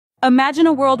Imagine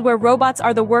a world where robots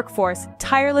are the workforce,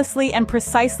 tirelessly and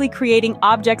precisely creating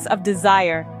objects of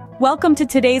desire. Welcome to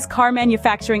today's car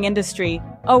manufacturing industry,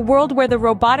 a world where the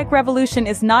robotic revolution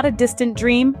is not a distant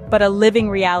dream, but a living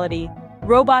reality.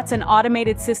 Robots and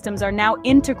automated systems are now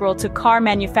integral to car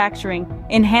manufacturing,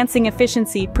 enhancing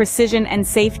efficiency, precision, and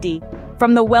safety.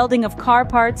 From the welding of car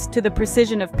parts to the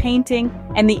precision of painting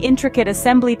and the intricate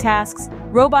assembly tasks,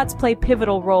 robots play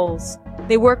pivotal roles.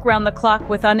 They work round the clock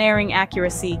with unerring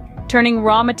accuracy, turning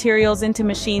raw materials into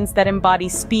machines that embody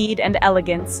speed and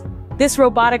elegance. This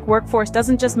robotic workforce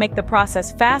doesn't just make the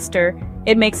process faster,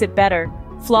 it makes it better.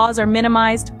 Flaws are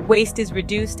minimized, waste is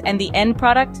reduced, and the end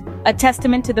product? A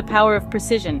testament to the power of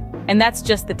precision. And that's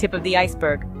just the tip of the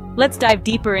iceberg. Let's dive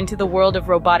deeper into the world of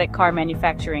robotic car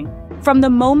manufacturing. From the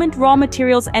moment raw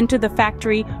materials enter the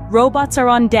factory, robots are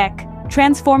on deck,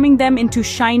 transforming them into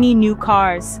shiny new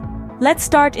cars. Let's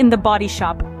start in the body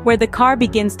shop, where the car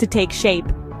begins to take shape.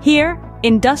 Here,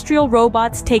 industrial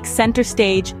robots take center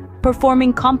stage,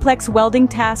 performing complex welding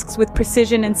tasks with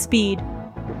precision and speed.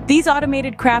 These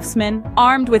automated craftsmen,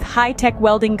 armed with high-tech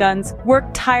welding guns, work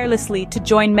tirelessly to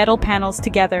join metal panels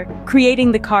together,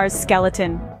 creating the car's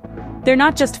skeleton. They're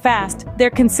not just fast,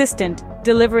 they're consistent,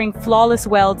 delivering flawless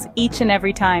welds each and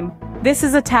every time. This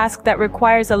is a task that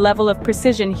requires a level of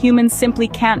precision humans simply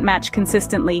can't match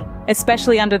consistently,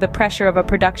 especially under the pressure of a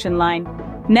production line.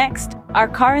 Next, our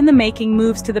car in the making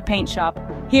moves to the paint shop.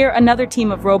 Here, another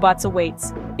team of robots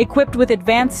awaits. Equipped with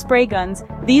advanced spray guns,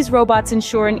 these robots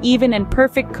ensure an even and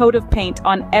perfect coat of paint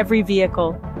on every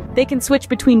vehicle. They can switch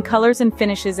between colors and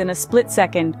finishes in a split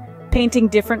second, painting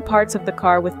different parts of the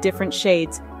car with different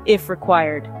shades, if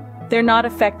required. They're not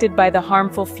affected by the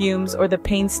harmful fumes or the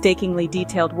painstakingly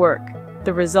detailed work.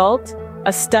 The result?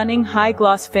 A stunning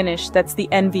high-gloss finish that's the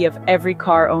envy of every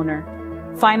car owner.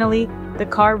 Finally, the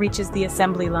car reaches the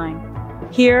assembly line.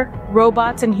 Here,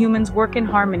 robots and humans work in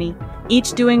harmony,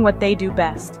 each doing what they do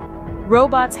best.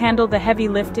 Robots handle the heavy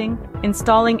lifting,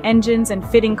 installing engines and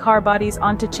fitting car bodies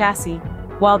onto chassis,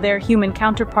 while their human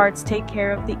counterparts take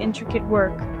care of the intricate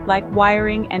work, like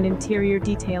wiring and interior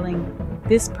detailing.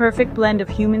 This perfect blend of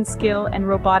human skill and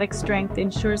robotic strength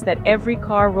ensures that every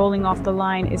car rolling off the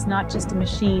line is not just a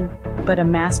machine, but a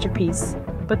masterpiece.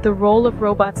 But the role of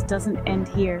robots doesn't end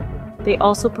here. They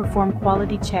also perform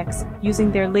quality checks,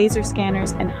 using their laser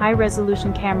scanners and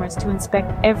high-resolution cameras to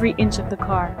inspect every inch of the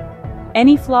car.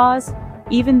 Any flaws,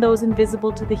 even those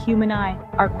invisible to the human eye,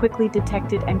 are quickly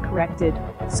detected and corrected.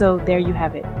 So there you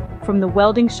have it. From the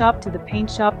welding shop to the paint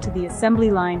shop to the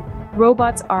assembly line,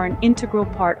 robots are an integral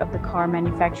part of the car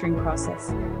manufacturing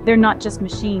process. They're not just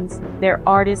machines, they're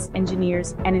artists,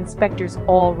 engineers, and inspectors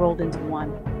all rolled into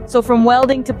one. So from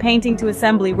welding to painting to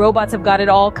assembly, robots have got it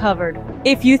all covered.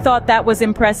 If you thought that was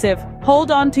impressive, hold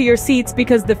on to your seats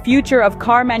because the future of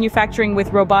car manufacturing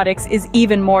with robotics is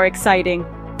even more exciting.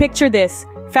 Picture this,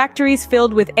 factories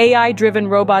filled with AI-driven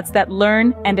robots that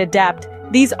learn and adapt.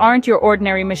 These aren't your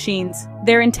ordinary machines.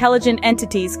 They're intelligent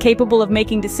entities capable of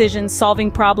making decisions,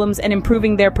 solving problems, and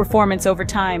improving their performance over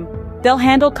time. They'll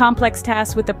handle complex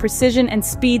tasks with a precision and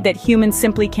speed that humans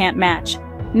simply can't match.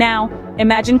 Now,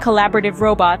 imagine collaborative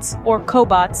robots, or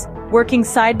cobots, working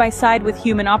side by side with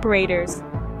human operators.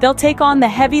 They'll take on the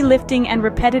heavy lifting and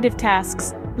repetitive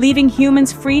tasks, leaving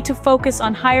humans free to focus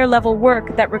on higher-level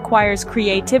work that requires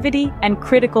creativity and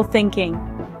critical thinking.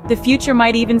 The future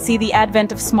might even see the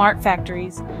advent of smart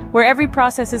factories, where every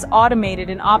process is automated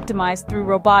and optimized through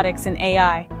robotics and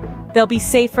AI. They'll be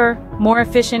safer, more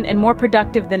efficient, and more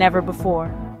productive than ever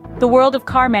before. The world of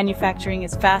car manufacturing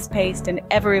is fast-paced and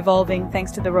ever-evolving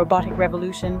thanks to the robotic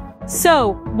revolution.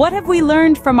 So, what have we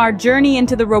learned from our journey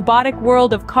into the robotic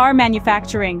world of car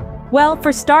manufacturing? Well,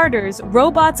 for starters,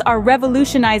 robots are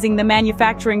revolutionizing the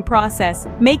manufacturing process,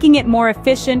 making it more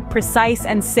efficient, precise,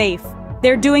 and safe.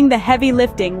 They're doing the heavy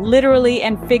lifting, literally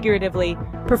and figuratively,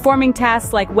 performing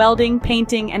tasks like welding,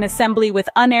 painting, and assembly with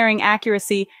unerring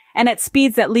accuracy and at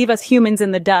speeds that leave us humans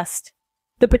in the dust.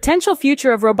 The potential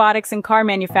future of robotics and car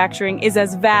manufacturing is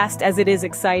as vast as it is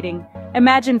exciting.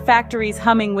 Imagine factories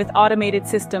humming with automated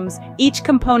systems, each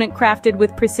component crafted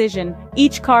with precision,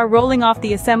 each car rolling off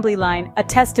the assembly line, a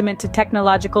testament to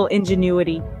technological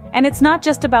ingenuity. And it's not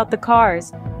just about the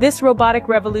cars. This robotic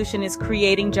revolution is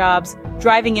creating jobs,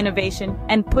 driving innovation,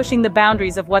 and pushing the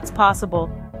boundaries of what's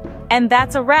possible. And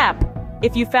that's a wrap!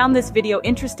 If you found this video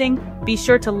interesting, be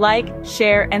sure to like,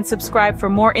 share, and subscribe for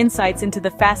more insights into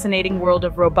the fascinating world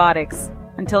of robotics.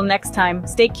 Until next time,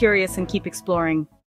 stay curious and keep exploring.